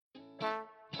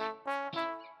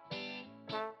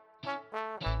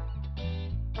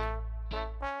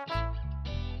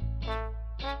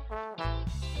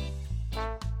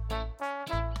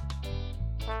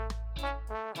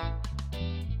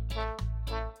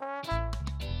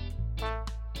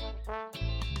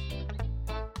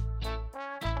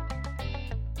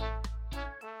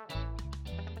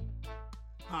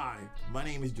my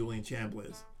name is Julian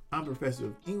Chambliss. I'm professor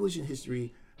of English and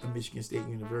History at Michigan State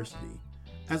University,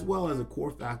 as well as a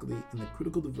core faculty in the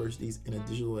Critical Diversities in a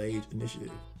Digital Age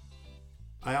initiative.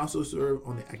 I also serve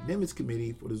on the academics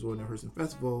committee for the Zora Neale Hurston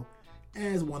Festival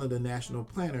as one of the national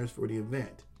planners for the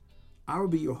event. I will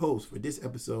be your host for this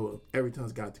episode of Every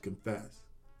Tongue's Got to Confess.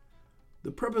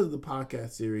 The purpose of the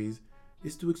podcast series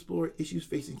is to explore issues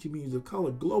facing communities of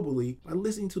color globally by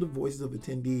listening to the voices of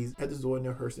attendees at the Zora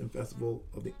Neale Hurston Festival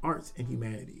of the Arts and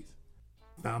Humanities.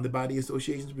 Founded by the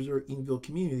Association to Preserve Eatonville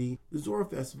Community, the Zora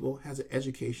Festival has an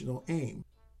educational aim.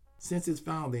 Since its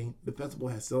founding, the festival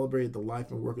has celebrated the life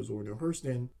and work of Zora Neale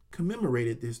Hurston,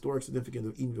 commemorated the historic significance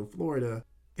of Eatonville, Florida,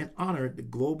 and honored the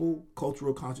global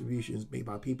cultural contributions made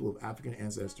by people of African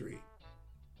ancestry.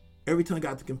 Every Tongue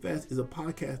Got to Confess is a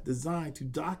podcast designed to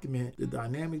document the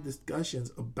dynamic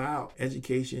discussions about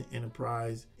education,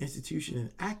 enterprise, institution,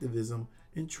 and activism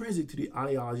intrinsic to the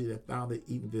ideology that founded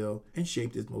Eatonville and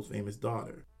shaped its most famous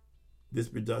daughter. This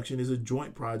production is a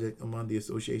joint project among the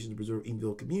Association to Preserve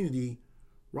Eatonville Community,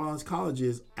 Rollins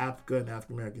College's Africa and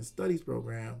African American Studies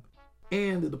program,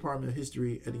 and the Department of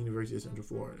History at the University of Central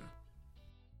Florida.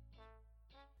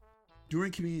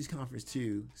 During Communities Conference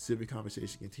 2, Civic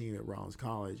Conversation continued at Rollins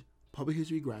College, public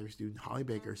history graduate student Holly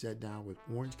Baker sat down with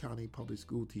Orange County Public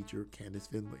School teacher Candace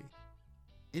Finley.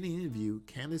 In the interview,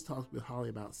 Candace talks with Holly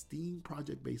about STEAM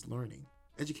project-based learning,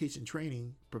 education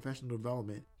training, professional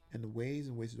development, and the ways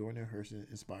in which Zora Neale Hurston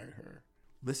inspired her.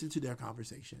 Listen to their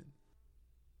conversation.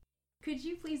 Could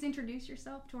you please introduce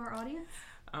yourself to our audience?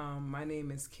 My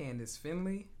name is Candace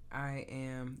Finley. I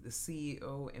am the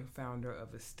CEO and founder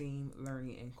of Esteem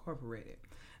Learning Incorporated.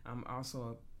 I'm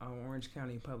also an Orange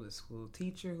County Public School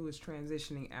teacher who is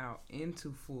transitioning out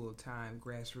into full-time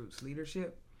grassroots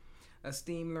leadership.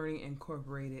 Esteem Learning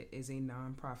Incorporated is a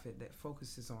nonprofit that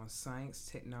focuses on science,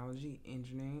 technology,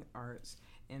 engineering, arts,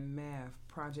 and math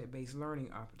project-based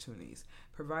learning opportunities,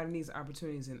 providing these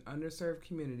opportunities in underserved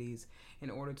communities in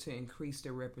order to increase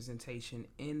their representation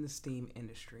in the STEAM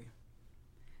industry.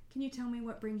 Can you tell me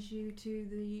what brings you to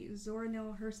the Zora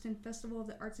Neale Hurston Festival of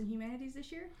the Arts and Humanities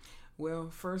this year? Well,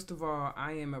 first of all,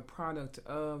 I am a product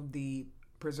of the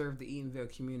Preserve the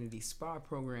Eatonville Community SPA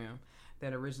program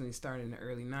that originally started in the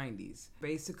early 90s.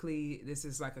 Basically, this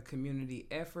is like a community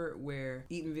effort where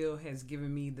Eatonville has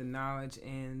given me the knowledge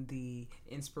and the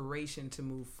inspiration to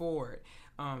move forward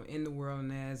in the world,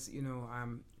 and as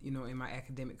I'm in my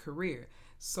academic career.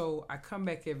 So I come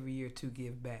back every year to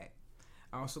give back.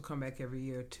 I also come back every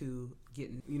year to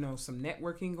get, some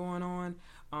networking going on.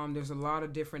 There's a lot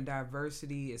of different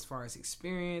diversity as far as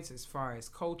experience, as far as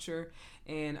culture,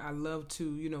 and I love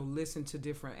to, listen to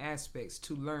different aspects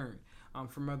to learn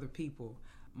from other people.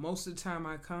 Most of the time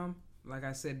I come, like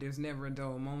I said, there's never a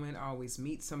dull moment. I always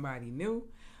meet somebody new.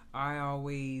 I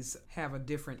always have a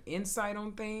different insight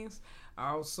on things.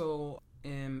 I also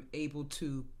am able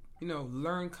to,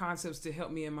 learn concepts to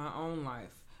help me in my own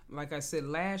life. Like I said,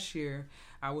 last year,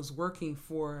 I was working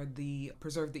for the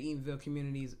Preserve the Eatonville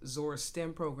Community's Zora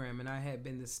STEM program, and I had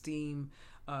been the STEAM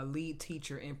lead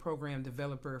teacher and program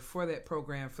developer for that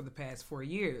program for the past 4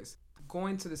 years.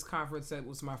 Going to this conference, that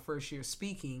was my first year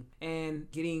speaking,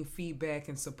 and getting feedback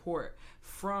and support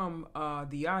from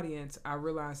the audience, I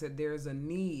realized that there's a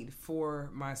need for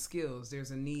my skills.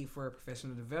 There's a need for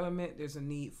professional development. There's a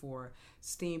need for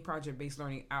STEAM project-based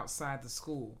learning outside the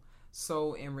school.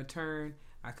 So in return,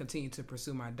 I continued to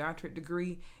pursue my doctorate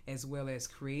degree, as well as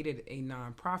created a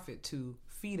nonprofit to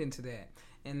feed into that.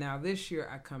 And now this year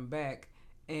I come back,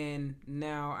 and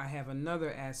now I have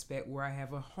another aspect where I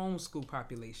have a homeschool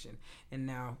population. And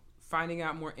now finding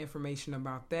out more information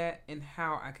about that and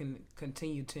how I can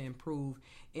continue to improve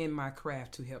in my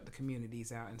craft to help the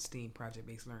communities out in STEAM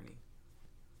project-based learning.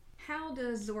 How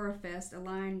does Zora Fest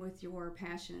align with your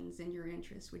passions and your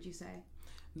interests, would you say?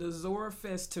 The Zora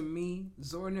Fest, to me,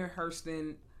 Zora Neale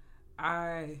Hurston,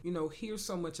 I, hear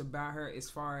so much about her as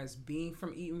far as being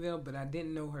from Eatonville, but I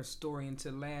didn't know her story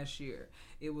until last year.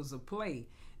 It was a play,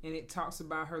 and it talks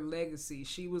about her legacy.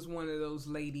 She was one of those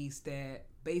ladies that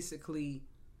basically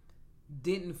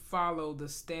didn't follow the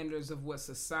standards of what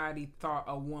society thought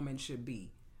a woman should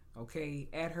be. Okay?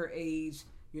 At her age,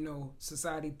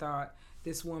 society thought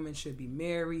this woman should be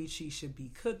married, she should be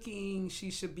cooking,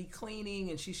 she should be cleaning,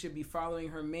 and she should be following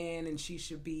her man, and she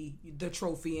should be the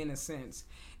trophy in a sense.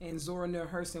 And Zora Neale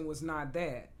Hurston was not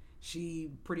that.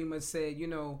 She pretty much said,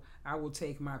 I will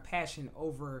take my passion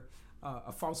over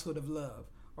a falsehood of love,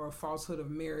 or a falsehood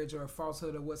of marriage, or a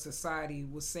falsehood of what society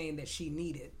was saying that she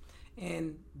needed.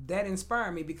 And that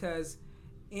inspired me because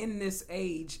in this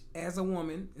age, as a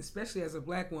woman, especially as a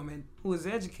black woman who is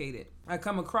educated, I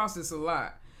come across this a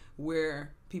lot,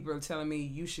 where people are telling me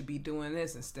you should be doing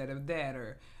this instead of that,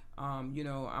 or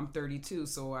I'm 32,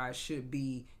 so I should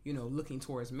be, looking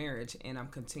towards marriage, and I'm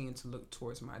continuing to look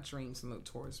towards my dreams and look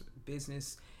towards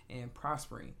business and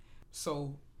prospering.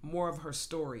 So more of her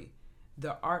story,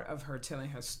 the art of her telling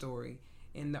her story,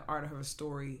 and the art of her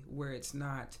story where it's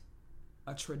not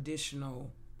a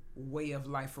traditional way of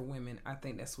life for women. I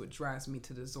think that's what drives me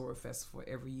to the Zora Festival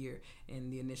every year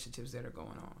and the initiatives that are going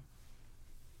on.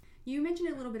 You mentioned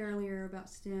it a little bit earlier about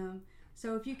STEM.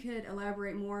 So if you could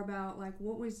elaborate more about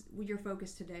what was your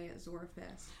focus today at Zora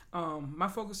Fest? My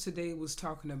focus today was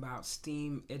talking about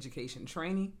STEAM education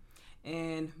training.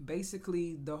 And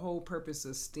basically the whole purpose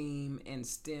of STEAM and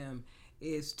STEM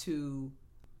is to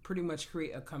pretty much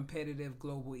create a competitive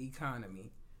global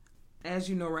economy. As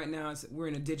you know, right now, we're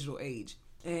in a digital age.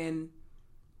 And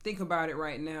think about it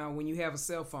right now, when you have a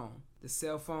cell phone. The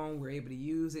cell phone, we're able to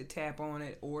use it, tap on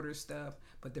it, order stuff.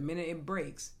 But the minute it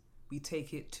breaks, we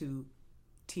take it to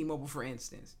T-Mobile, for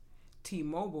instance.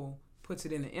 T-Mobile puts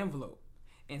it in an envelope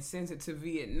and sends it to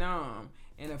Vietnam.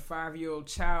 And a 5-year-old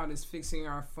child is fixing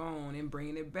our phone and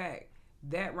bringing it back.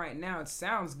 That right now, it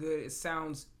sounds good. It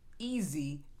sounds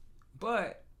easy.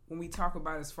 But when we talk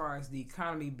about as far as the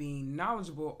economy being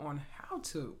knowledgeable on how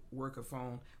to work a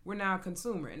phone, we're now a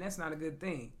consumer, and that's not a good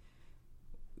thing.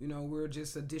 We're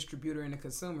just a distributor and a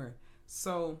consumer.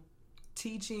 So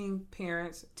teaching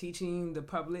parents, teaching the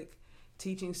public,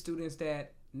 teaching students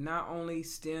that not only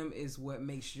STEM is what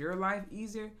makes your life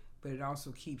easier, but it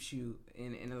also keeps you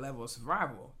in a level of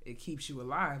survival. It keeps you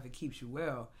alive. It keeps you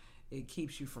well. It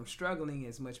keeps you from struggling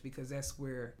as much, because that's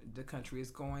where the country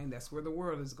is going. That's where the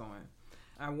world is going.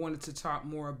 I wanted to talk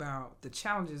more about the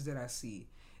challenges that I see.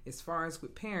 As far as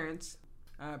with parents,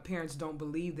 parents don't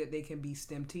believe that they can be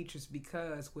STEM teachers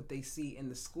because what they see in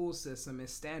the school system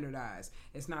is standardized.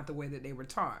 It's not the way that they were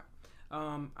taught.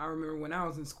 I remember when I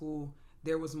was in school,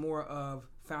 there was more of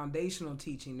foundational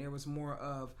teaching. There was more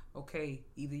of, okay,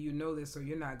 either you know this or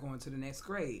you're not going to the next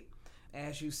grade.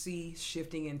 As you see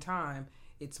shifting in time,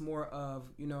 it's more of,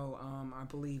 I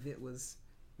believe it was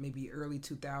maybe early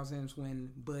 2000s when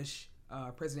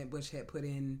President Bush had put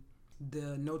in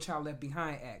the No Child Left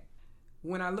Behind Act.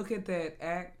 When I look at that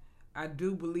act, I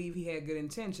do believe he had good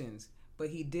intentions, but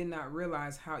he did not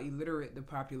realize how illiterate the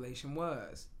population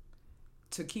was.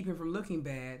 To keep him from looking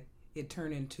bad, it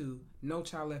turned into No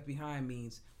Child Left Behind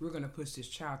means we're going to push this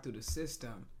child through the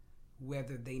system,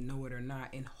 whether they know it or not,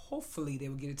 and hopefully they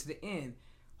will get it to the end.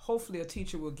 Hopefully a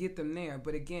teacher will get them there,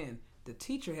 but again, the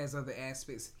teacher has other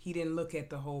aspects. He didn't look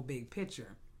at the whole big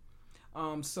picture.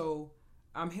 So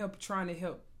I'm trying to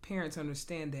help parents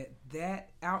understand that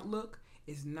outlook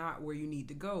is not where you need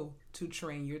to go to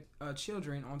train your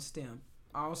children on STEM.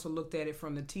 I also looked at it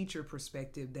from the teacher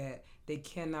perspective that they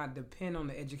cannot depend on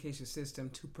the education system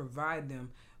to provide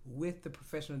them with the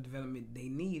professional development they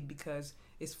need because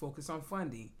it's focused on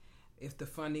funding. If the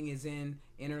funding is in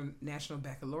international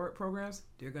baccalaureate programs,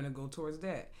 they're going to go towards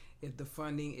that. If the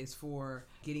funding is for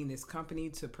getting this company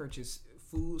to purchase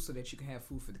food so that you can have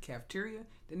food for the cafeteria,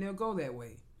 then they'll go that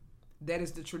way. That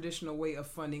is the traditional way of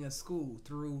funding a school,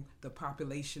 through the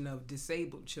population of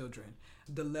disabled children,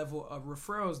 the level of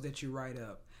referrals that you write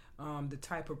up, the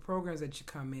type of programs that you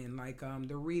come in, like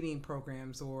the reading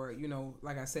programs, or,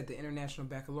 like I said, the International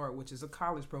Baccalaureate, which is a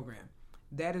college program.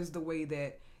 That is the way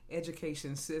that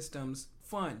education systems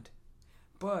fund.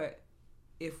 But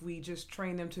if we just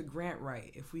train them to grant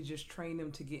write, if we just train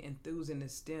them to get enthused in the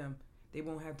STEM, they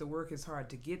won't have to work as hard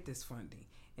to get this funding.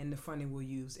 And the funding will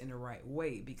use in the right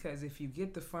way. Because if you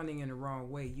get the funding in the wrong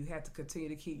way, you have to continue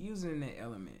to keep using that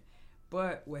element.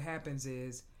 But what happens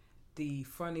is the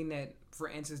funding that, for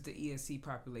instance, the ESC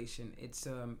population, it's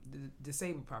the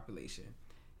disabled population.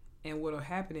 And what will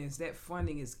happen is that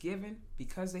funding is given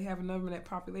because they have enough of that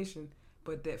population,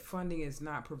 but that funding is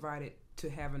not provided to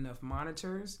have enough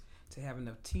monitors, to have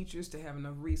enough teachers, to have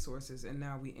enough resources. And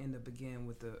now we end up again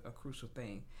with a crucial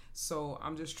thing. So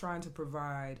I'm just trying to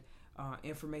provide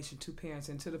information to parents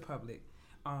and to the public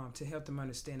to help them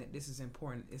understand that this is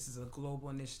important. This is a global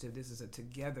initiative. This is a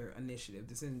together initiative.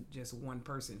 This isn't just one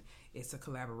person. It's a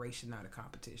collaboration, not a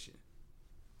competition.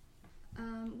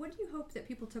 What do you hope that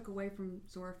people took away from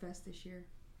Zora Fest this year?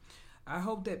 I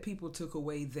hope that people took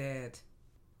away that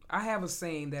I have a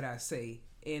saying that I say,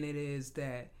 and it is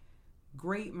that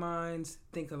great minds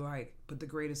think alike, but the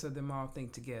greatest of them all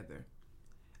think together.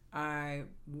 I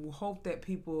hope that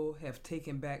people have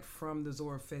taken back from the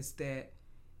Zora Fest that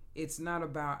it's not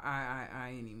about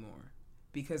I anymore.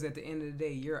 Because at the end of the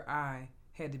day, your I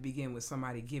had to begin with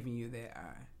somebody giving you that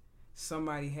I.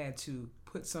 Somebody had to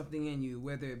put something in you,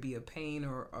 whether it be a pain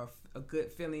or a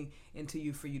good feeling into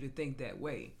you for you to think that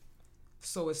way.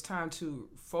 So it's time to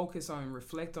focus on and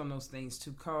reflect on those things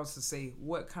to cause to say,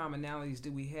 what commonalities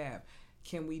do we have?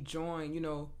 Can we join?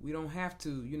 We don't have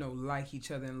to, like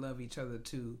each other and love each other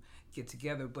to get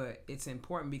together, but it's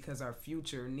important because our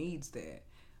future needs that.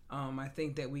 I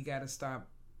think that we got to stop,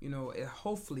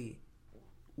 hopefully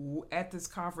at this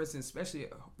conference, and especially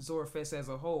ZoraFest as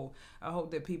a whole, I hope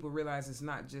that people realize it's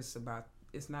not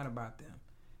about them.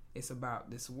 It's about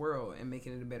this world and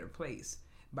making it a better place.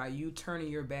 By you turning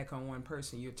your back on one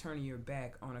person, you're turning your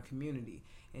back on a community.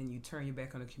 And you turn your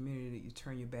back on the community, you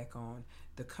turn your back on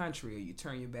the country, or you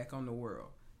turn your back on the world.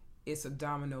 It's a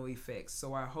domino effect.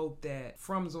 So I hope that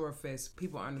from ZoraFest,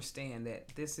 people understand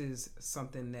that this is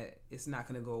something that it's not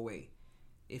going to go away.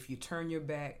 If you turn your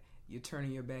back, you're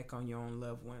turning your back on your own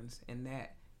loved ones. And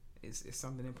that is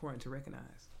something important to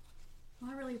recognize.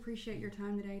 Well, I really appreciate your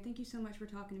time today. Thank you so much for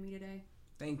talking to me today.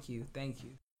 Thank you.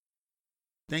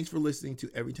 Thanks for listening to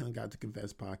Every Tongue Got to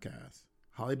Confess podcast.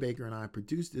 Holly Baker and I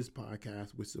produced this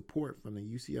podcast with support from the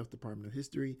UCF Department of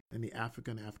History and the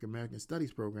African American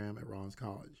Studies program at Rollins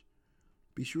College.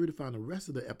 Be sure to find the rest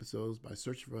of the episodes by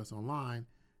searching for us online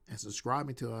and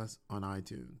subscribing to us on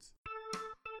iTunes.